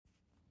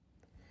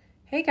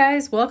Hey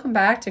guys, welcome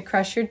back to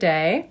Crush Your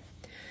Day.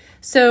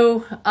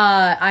 So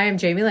I am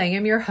Jamie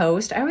Langham, your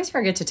host. I always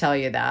forget to tell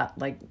you that.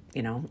 I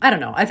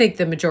don't know. I think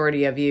the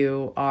majority of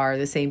you are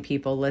the same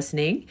people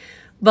listening.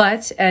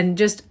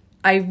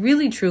 I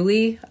really,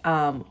 truly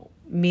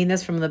mean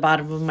this from the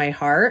bottom of my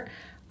heart.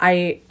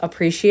 I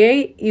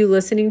appreciate you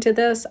listening to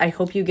this. I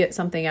hope you get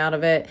something out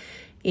of it.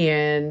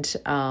 And,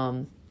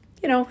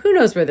 who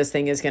knows where this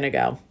thing is going to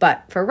go.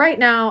 But for right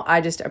now,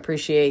 I just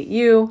appreciate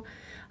you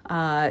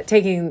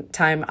taking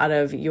time out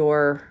of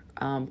your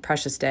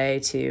precious day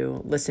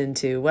to listen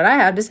to what I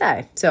have to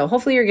say. So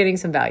hopefully you're getting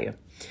some value.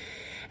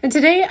 And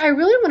today I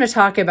really want to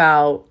talk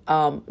about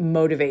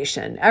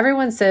motivation.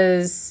 Everyone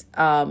says,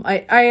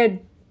 I've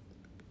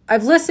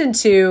listened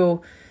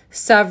to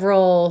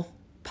several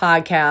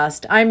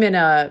podcasts. I'm in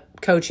a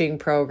coaching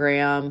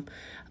program.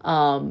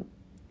 I've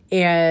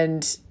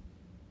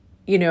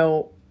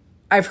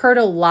heard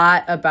a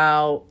lot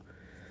about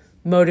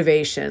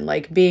motivation,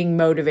 like being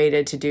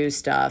motivated to do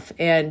stuff.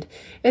 And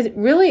it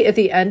really, at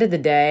the end of the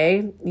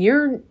day,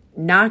 you're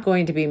not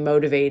going to be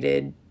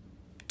motivated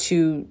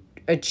to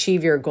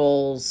achieve your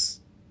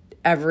goals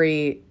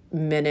every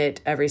minute,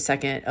 every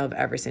second of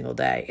every single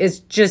day.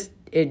 It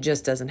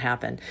just doesn't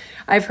happen.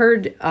 I've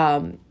heard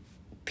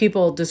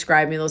people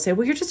describe me, they'll say,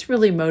 well, you're just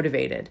really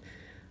motivated.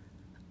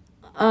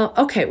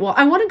 Okay, well,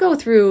 I want to go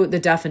through the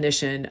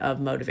definition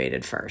of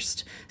motivated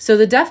first. So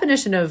the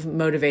definition of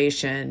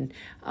motivation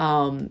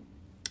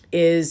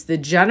is the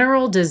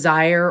general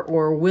desire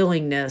or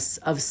willingness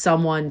of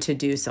someone to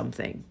do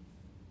something.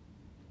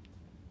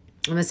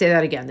 I'm going to say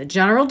that again. The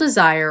general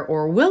desire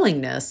or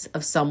willingness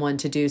of someone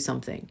to do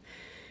something.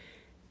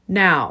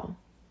 Now,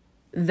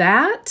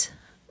 that,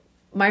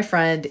 my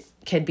friend,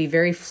 can be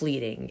very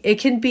fleeting. It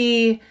can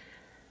be,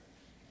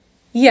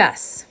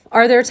 yes.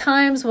 Are there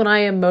times when I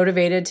am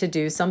motivated to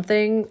do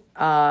something?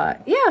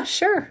 Yeah,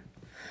 sure.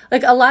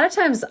 Like a lot of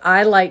times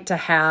I like to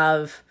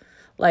have,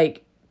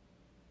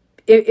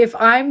 if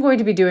I'm going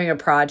to be doing a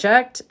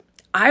project,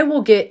 I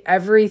will get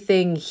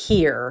everything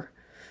here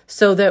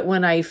so that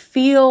when I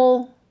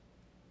feel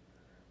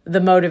the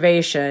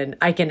motivation,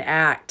 I can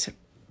act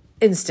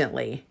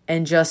instantly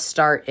and just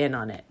start in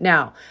on it.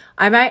 Now,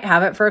 I might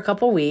have it for a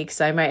couple weeks.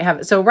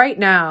 So right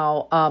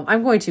now,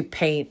 I'm going to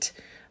paint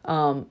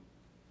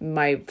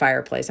my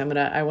fireplace. I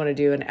want to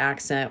do an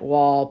accent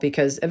wall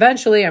because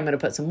eventually I'm going to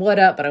put some wood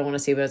up, but I want to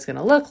see what it's going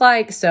to look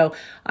like. So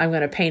I'm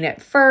going to paint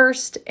it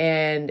first.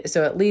 And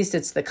so at least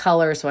it's the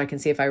color so I can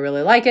see if I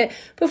really like it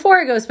before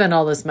I go spend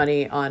all this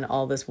money on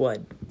all this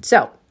wood.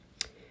 So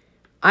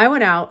I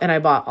went out and I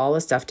bought all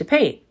the stuff to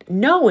paint,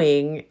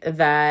 knowing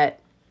that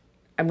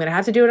I'm going to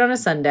have to do it on a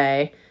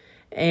Sunday.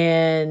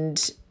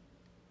 And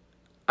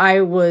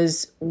I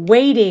was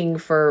waiting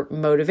for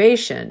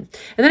motivation.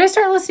 And then I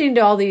started listening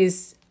to all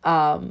these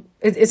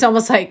it's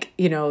almost like,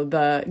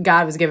 the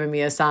God was giving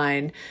me a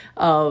sign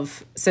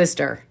of,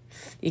 sister,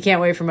 you can't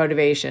wait for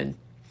motivation.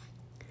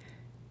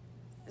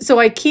 So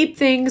I keep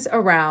things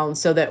around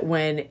so that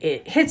when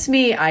it hits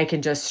me, I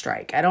can just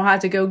strike. I don't have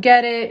to go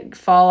get it,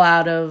 fall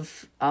out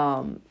of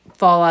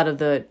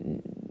the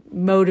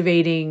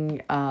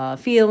motivating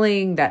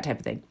feeling, that type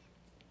of thing.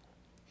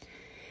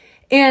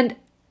 And,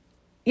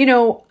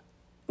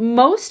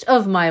 most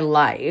of my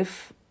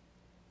life,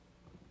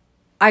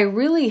 I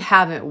really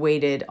haven't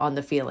waited on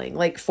the feeling,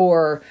 like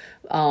for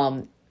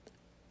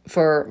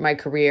my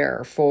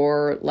career,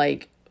 for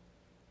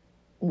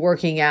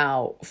working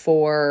out,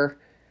 for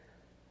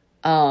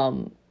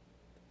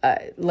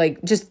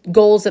just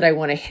goals that I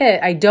want to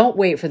hit. I don't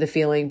wait for the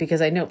feeling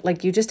because I know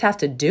you just have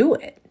to do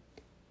it.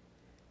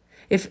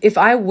 If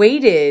I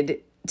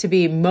waited to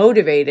be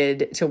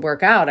motivated to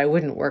work out, I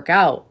wouldn't work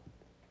out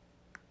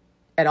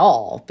at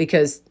all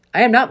because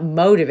I am not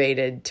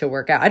motivated to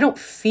work out. I don't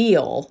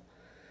feel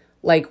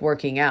like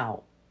working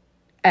out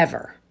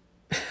ever.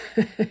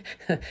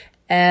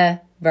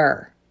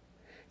 Ever.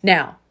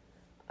 Now,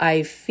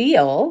 I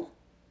feel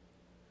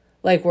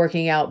like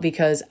working out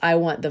because I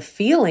want the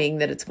feeling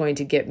that it's going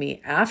to get me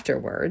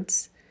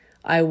afterwards.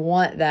 I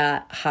want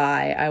that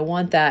high. I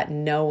want that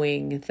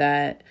knowing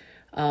that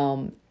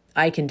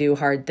I can do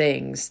hard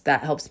things.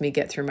 That helps me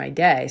get through my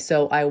day.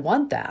 So I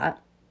want that.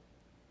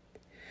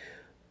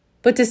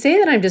 But to say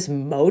that I'm just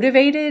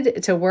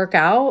motivated to work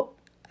out,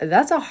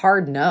 that's a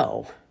hard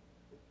no.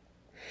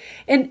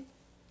 And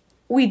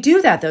we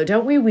do that though,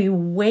 don't we? We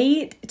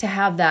wait to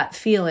have that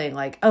feeling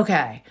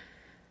okay,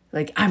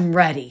 I'm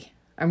ready.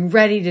 I'm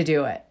ready to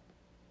do it.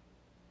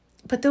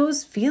 But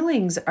those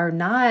feelings are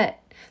not,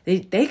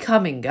 they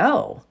come and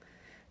go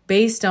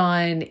based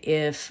on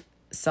if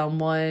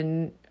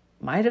someone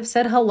might have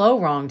said hello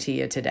wrong to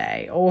you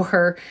today,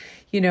 or,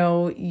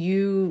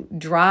 you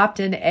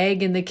dropped an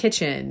egg in the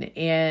kitchen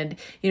and,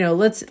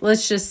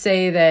 let's just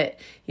say that,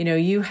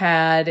 you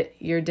had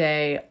your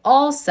day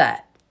all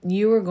set.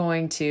 You were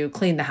going to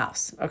clean the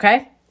house,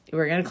 okay? You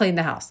were going to clean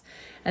the house.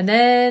 And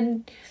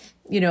then,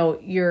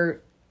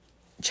 your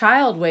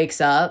child wakes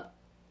up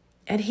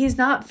and he's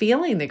not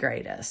feeling the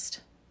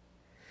greatest.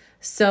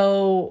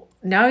 So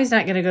now he's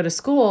not going to go to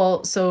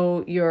school.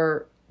 So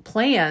your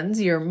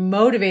plans, your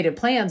motivated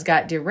plans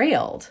got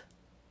derailed.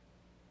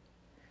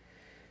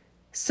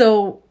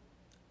 So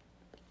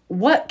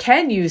what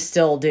can you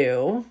still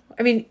do?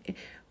 I mean,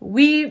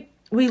 we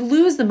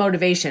lose the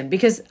motivation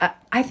because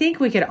I think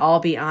we could all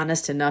be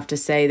honest enough to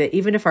say that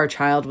even if our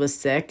child was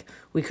sick,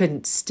 we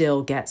couldn't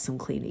still get some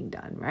cleaning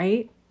done,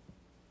 right?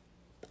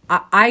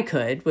 I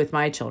could with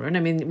my children. I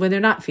mean, when they're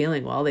not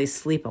feeling well, they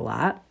sleep a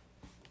lot.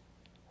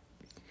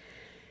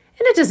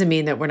 And it doesn't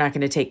mean that we're not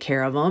going to take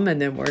care of them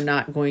and then we're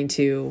not going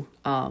to,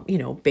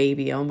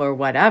 baby them or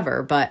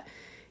whatever. But,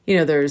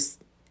 there's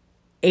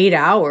 8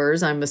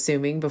 hours, I'm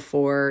assuming,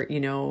 before,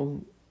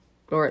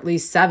 or at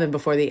least 7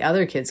 before the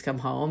other kids come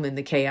home and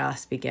the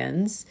chaos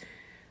begins.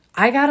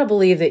 I got to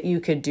believe that you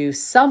could do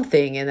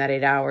something in that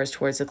 8 hours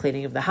towards the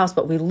cleaning of the house,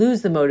 but we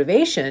lose the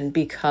motivation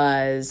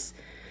because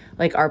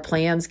like our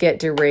plans get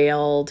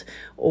derailed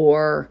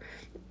or,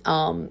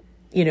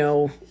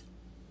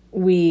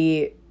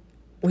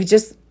 we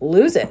just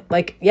lose it.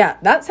 Like, yeah,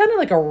 that sounded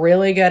like a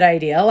really good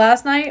idea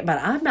last night, but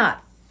I'm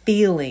not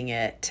feeling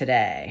it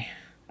today.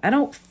 I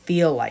don't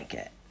feel like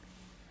it.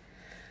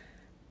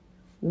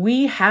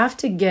 We have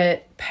to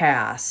get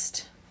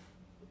past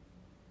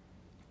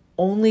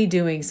only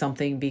doing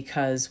something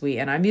because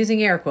and I'm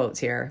using air quotes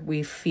here,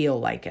 we feel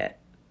like it.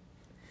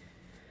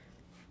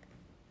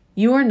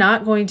 You are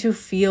not going to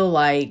feel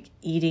like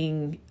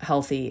eating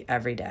healthy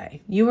every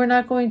day. You are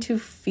not going to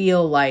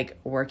feel like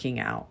working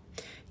out.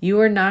 You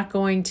are not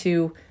going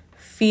to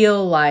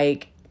feel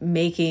like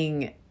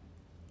making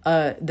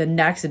the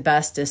next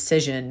best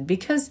decision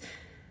because,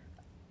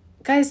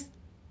 guys,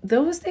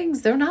 those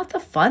things, they're not the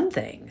fun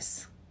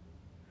things.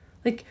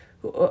 Like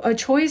a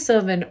choice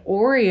of an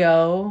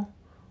Oreo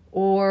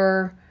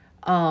or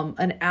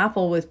an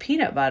apple with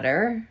peanut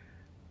butter.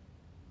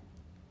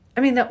 I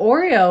mean, the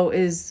Oreo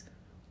is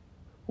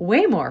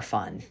way more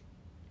fun.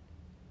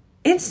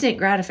 Instant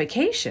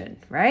gratification,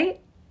 right?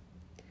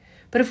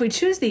 But if we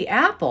choose the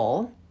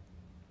apple,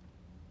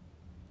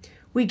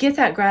 we get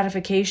that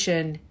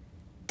gratification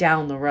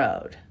down the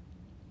road.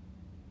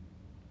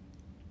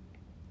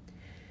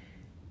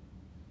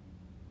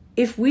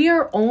 If we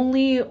are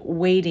only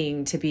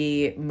waiting to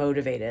be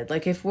motivated,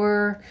 like if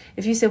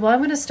you say, well, I'm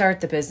going to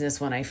start the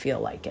business when I feel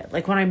like it,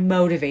 like when I'm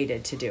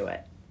motivated to do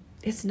it,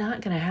 it's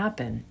not going to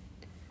happen.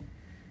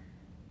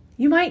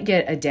 You might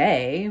get a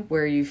day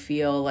where you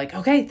feel like,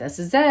 okay, this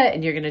is it.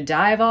 And you're going to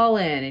dive all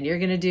in and you're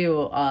going to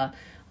do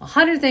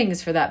 100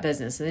 things for that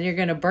business. And then you're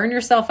going to burn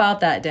yourself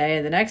out that day.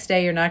 And the next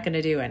day you're not going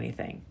to do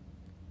anything.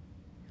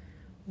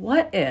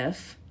 What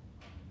if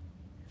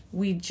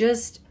we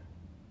just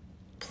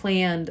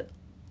planned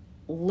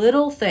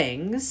little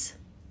things,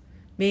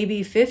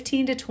 maybe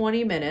 15 to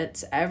 20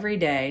 minutes every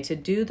day to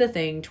do the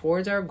thing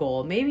towards our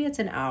goal? Maybe it's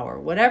an hour,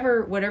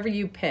 whatever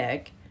you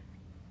pick.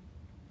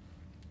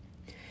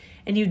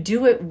 And you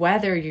do it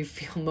whether you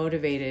feel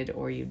motivated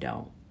or you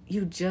don't.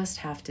 You just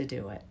have to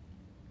do it.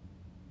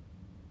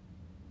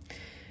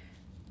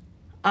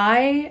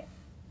 I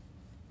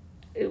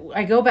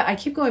go back. I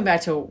keep going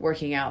back to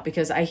working out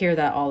because I hear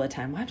that all the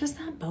time. Well, I'm just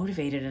not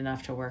motivated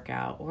enough to work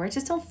out, or I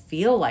just don't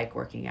feel like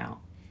working out.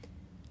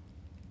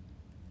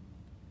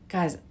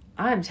 Guys,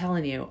 I'm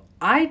telling you,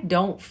 I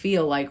don't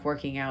feel like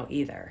working out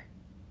either.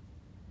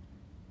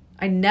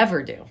 I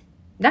never do.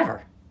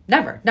 Never.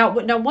 Now,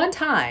 one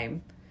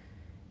time,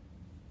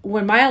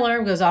 when my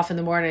alarm goes off in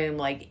the morning, I'm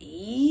like,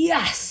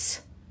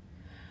 yes,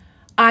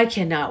 I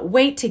cannot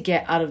wait to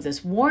get out of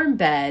this warm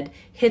bed,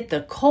 hit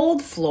the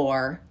cold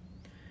floor,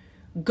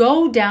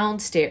 go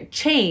downstairs,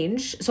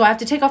 change. So I have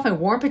to take off my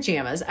warm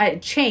pajamas, I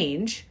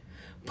change,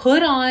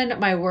 put on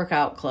my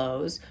workout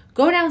clothes,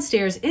 go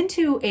downstairs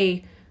into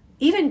a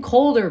even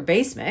colder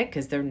basement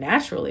because they're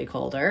naturally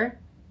colder,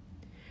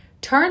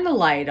 turn the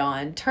light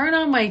on, turn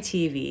on my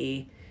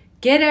TV,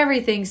 get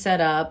everything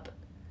set up,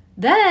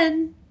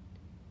 then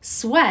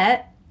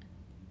sweat,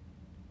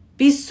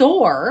 be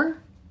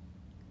sore,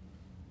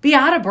 be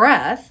out of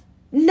breath.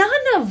 None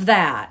of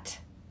that.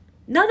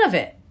 None of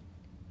it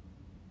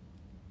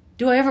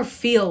do I ever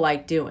feel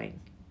like doing.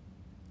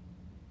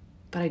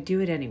 But I do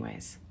it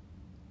anyways.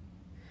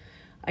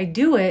 I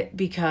do it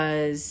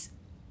because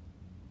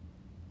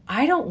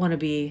I don't want to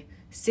be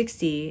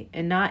 60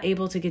 and not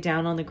able to get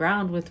down on the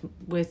ground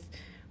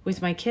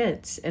with my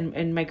kids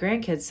and my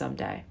grandkids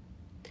someday.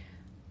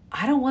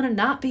 I don't want to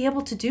not be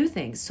able to do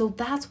things. So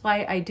that's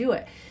why I do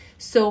it.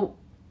 So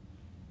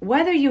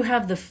whether you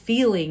have the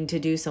feeling to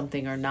do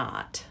something or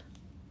not,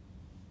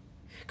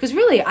 because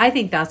really, I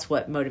think that's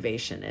what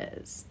motivation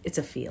is. It's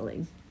a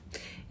feeling.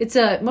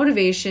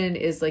 Motivation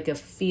is like a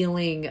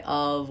feeling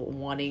of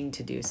wanting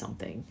to do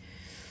something.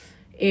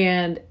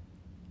 And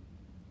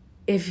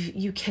if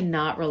you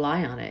cannot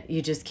rely on it,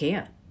 you just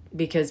can't.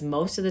 Because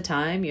most of the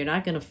time, you're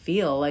not going to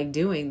feel like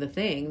doing the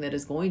thing that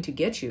is going to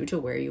get you to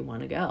where you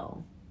want to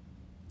go.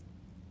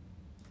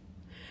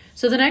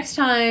 So the next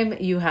time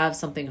you have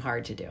something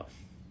hard to do,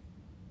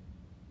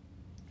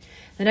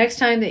 the next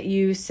time that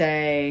you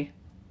say,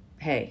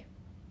 hey,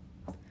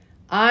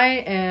 I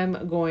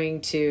am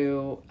going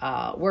to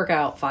work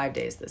out 5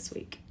 days this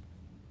week.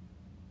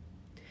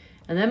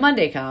 And then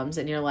Monday comes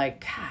and you're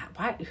like,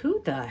 God,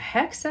 who the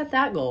heck set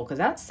that goal? Because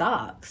that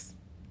sucks.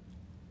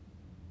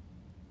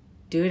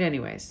 Do it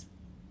anyways.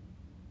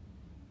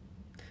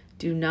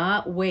 Do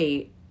not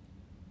wait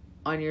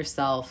on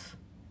yourself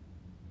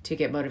to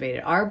get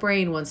motivated. Our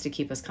brain wants to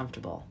keep us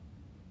comfortable.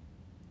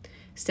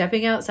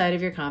 Stepping outside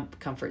of your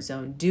comfort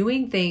zone,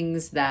 doing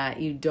things that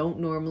you don't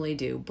normally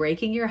do,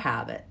 breaking your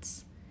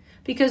habits.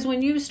 Because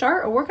when you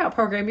start a workout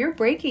program, you're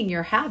breaking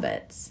your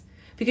habits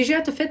because you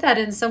have to fit that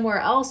in somewhere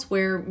else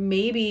where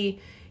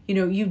maybe,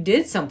 you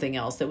did something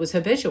else that was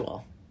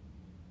habitual.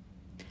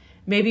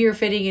 Maybe you're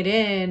fitting it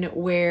in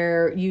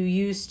where you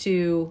used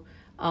to,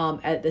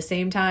 at the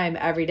same time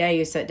every day,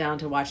 you sit down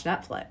to watch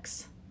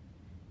Netflix.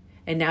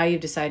 And now you've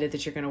decided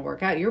that you're going to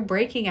work out. You're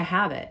breaking a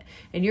habit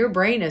and your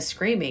brain is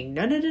screaming,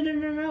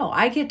 no.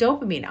 I get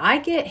dopamine. I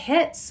get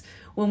hits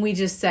when we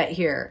just sit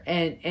here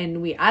and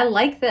I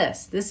like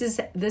this. This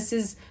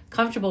is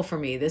comfortable for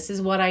me. This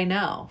is what I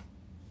know.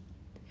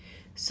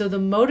 So the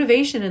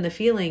motivation and the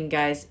feeling,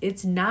 guys,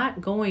 it's not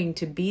going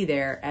to be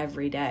there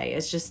every day.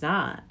 It's just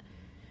not,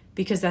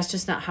 because that's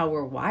just not how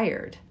we're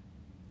wired.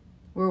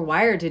 We're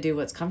wired to do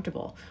what's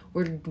comfortable.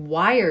 We're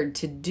wired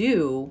to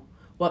do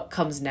what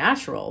comes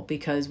natural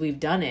because we've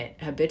done it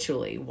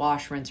habitually.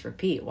 Wash, rinse,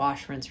 repeat.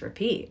 Wash, rinse,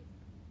 repeat.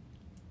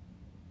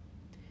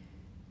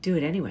 Do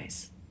it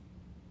anyways.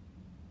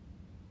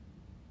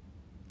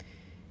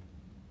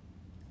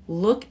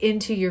 Look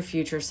into your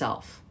future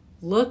self.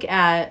 Look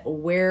at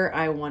where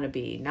I want to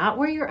be, not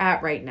where you're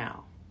at right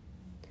now.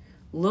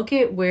 Look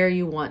at where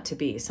you want to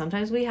be.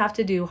 Sometimes we have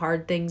to do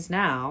hard things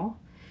now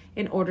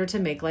in order to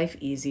make life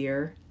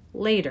easier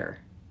later.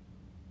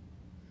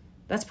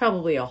 That's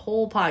probably a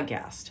whole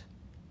podcast.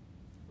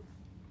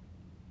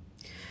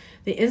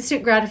 The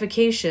instant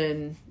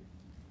gratification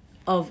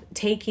of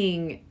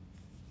taking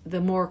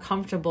the more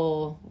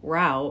comfortable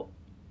route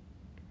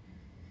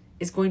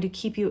is going to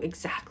keep you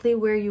exactly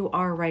where you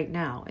are right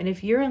now. And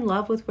if you're in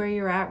love with where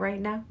you're at right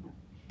now,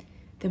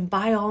 then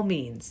by all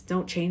means,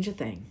 don't change a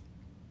thing.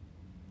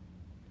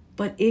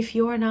 But if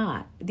you're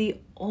not, the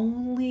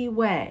only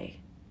way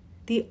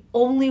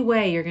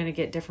you're going to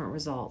get different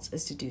results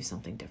is to do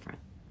something different.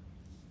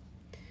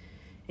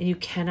 And you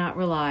cannot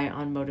rely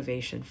on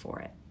motivation for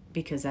it,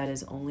 because that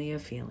is only a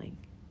feeling.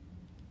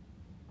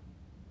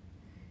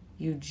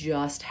 You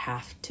just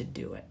have to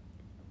do it.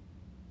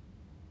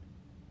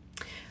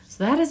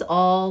 So that is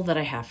all that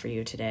I have for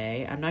you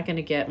today. I'm not going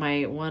to get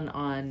my one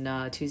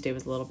on Tuesday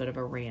was a little bit of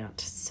a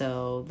rant.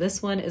 So this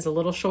one is a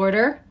little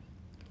shorter,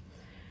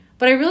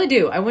 but I really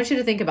do. I want you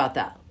to think about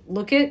that.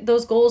 Look at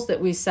those goals that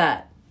we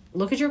set.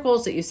 Look at your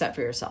goals that you set for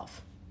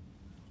yourself.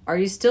 Are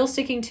you still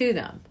sticking to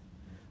them?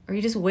 Are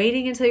you just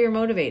waiting until you're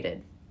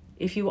motivated?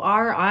 If you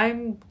are,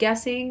 I'm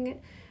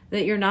guessing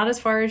that you're not as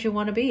far as you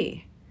want to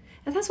be.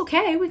 And that's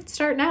okay. We can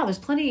start now. There's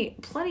plenty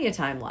of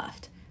time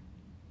left.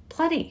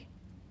 Plenty.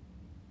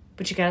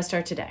 But you got to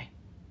start today.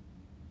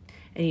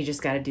 And you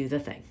just got to do the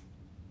thing.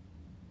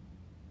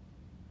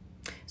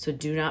 So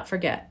do not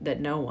forget that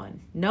no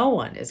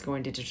one is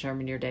going to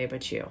determine your day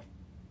but you.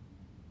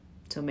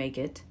 So make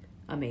it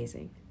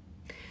amazing.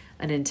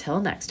 And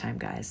until next time,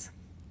 guys,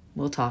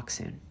 we'll talk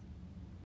soon.